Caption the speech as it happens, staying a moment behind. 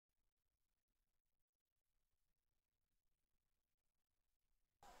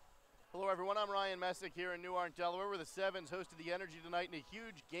Hello everyone, I'm Ryan Messick here in Newark, Delaware, where the Sevens hosted the Energy tonight in a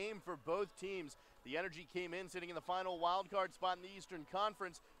huge game for both teams. The Energy came in sitting in the final wildcard spot in the Eastern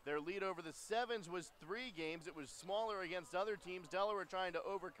Conference. Their lead over the Sevens was 3 games. It was smaller against other teams. Delaware trying to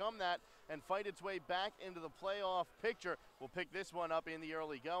overcome that and fight its way back into the playoff picture. We'll pick this one up in the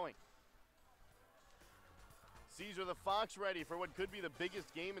early going. Caesar the Fox ready for what could be the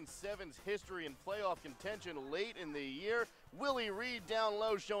biggest game in Sevens history in playoff contention late in the year. Willie Reed down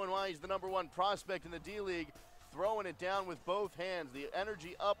low showing why he's the #1 prospect in the D-League, throwing it down with both hands. The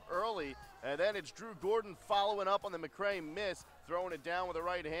Energy up early, and then it's Drew Gordon following up on the McCray miss, throwing it down with the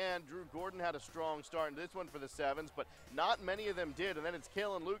right hand. Drew Gordon had a strong start in this one for the Sevens, but not many of them did. And then it's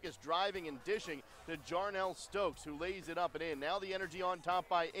Kalen Lucas driving and dishing to Jarnell Stokes, who lays it up and in. Now the Energy on top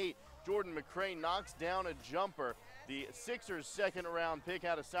by 8. Jordan McCray knocks down a jumper. The Sixers' second-round pick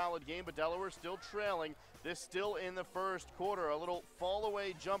had a solid game, but Delaware still trailing. This still in the first quarter. A little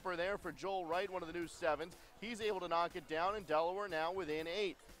fall-away jumper there for Joel Wright, one of the new Sevens. He's able to knock it down, and Delaware now within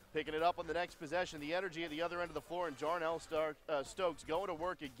 8. Picking it up on the next possession, the Energy at the other end of the floor, and Jarnell Stokes going to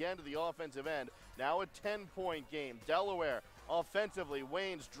work again to the offensive end. Now a 10-point game. Delaware offensively,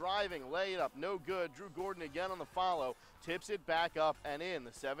 Wayne's driving, lay it up, no good. Drew Gordon again on the follow, tips it back up and in.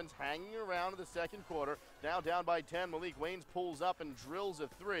 The Sevens hanging around in the second quarter, now down by 10. Malik Waynes pulls up and drills a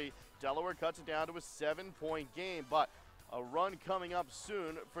 3. Delaware cuts it down to a 7-point game, but a run coming up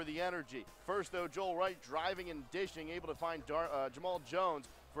soon for the Energy. First, though, Joel Wright driving and dishing, able to find Jamal Jones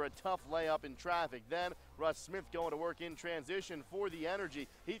for a tough layup in traffic. Then Russ Smith going to work in transition for the Energy.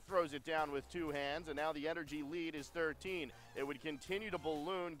 He throws it down with 2 hands, and now the Energy lead is 13. It would continue to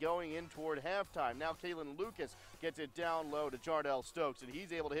balloon going in toward halftime. Now Kalen Lucas gets it down low to Jarnell Stokes, and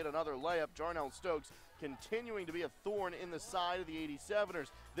he's able to hit another layup. Jarnell Stokes continuing to be a thorn in the side of the 87ers.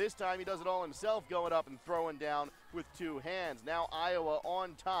 This time he does it all himself, going up and throwing down with 2 hands. Now Iowa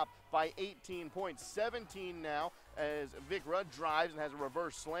on top by 18 points, 17 now, as Vic Rudd drives and has a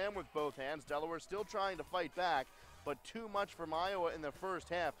reverse slam with both hands. Delaware still trying to fight back, but too much from Iowa in the first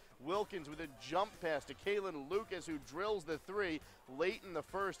half. Wilkins with a jump pass to Kalen Lucas, who drills the 3 late in the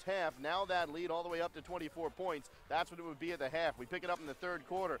first half. Now that lead all the way up to 24 points. That's what it would be at the half. We pick it up in the third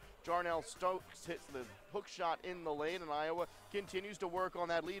quarter. Jarnell Stokes hits the hook shot in the lane, and Iowa continues to work on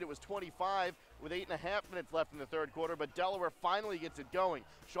that lead. It was 25 with 8.5 minutes left in the third quarter, but Delaware finally gets it going.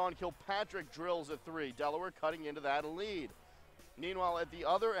 Sean Kilpatrick drills a 3. Delaware cutting into that lead. Meanwhile, at the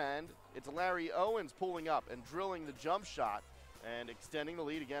other end, it's Larry Owens pulling up and drilling the jump shot and extending the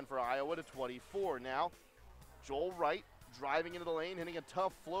lead again for Iowa to 24. Now, Joel Wright driving into the lane, hitting a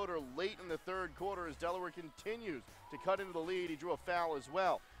tough floater late in the third quarter as Delaware continues to cut into the lead. He drew a foul as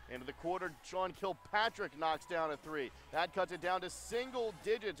well. Into the quarter, Sean Kilpatrick knocks down a 3. That cuts it down to single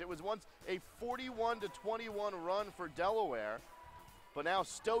digits. It was once a 41-21 run for Delaware. But now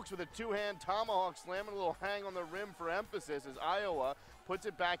Stokes with a 2-hand tomahawk slam and a little hang on the rim for emphasis as Iowa puts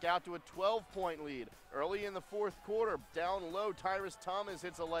it back out to a 12-point lead. Early in the fourth quarter, down low, Tyrus Thomas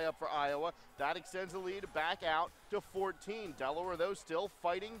hits a layup for Iowa. That extends the lead back out to 14. Delaware, though, still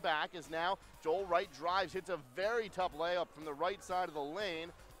fighting back as now Joel Wright drives, hits a very tough layup from the right side of the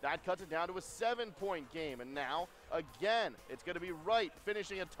lane. That cuts it down to a 7-point game. And now, again, it's going to be Wright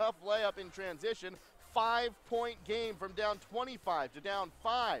finishing a tough layup in transition. 5-point game from down 25 to down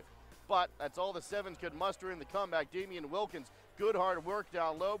 5. But that's all the Sevens could muster in the comeback. Damian Wilkins, good hard work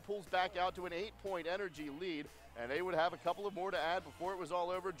down low, pulls back out to an 8-point Energy lead. And they would have a couple of more to add before it was all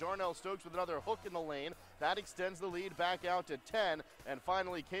over. Jarnell Stokes with another hook in the lane. That extends the lead back out to 10. And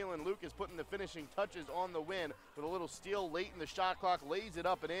finally, Kalen Lucas putting the finishing touches on the win with a little steal late in the shot clock, lays it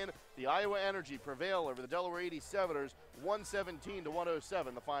up and in. The Iowa Energy prevail over the Delaware 87ers,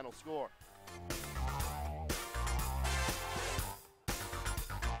 117-107, the final score.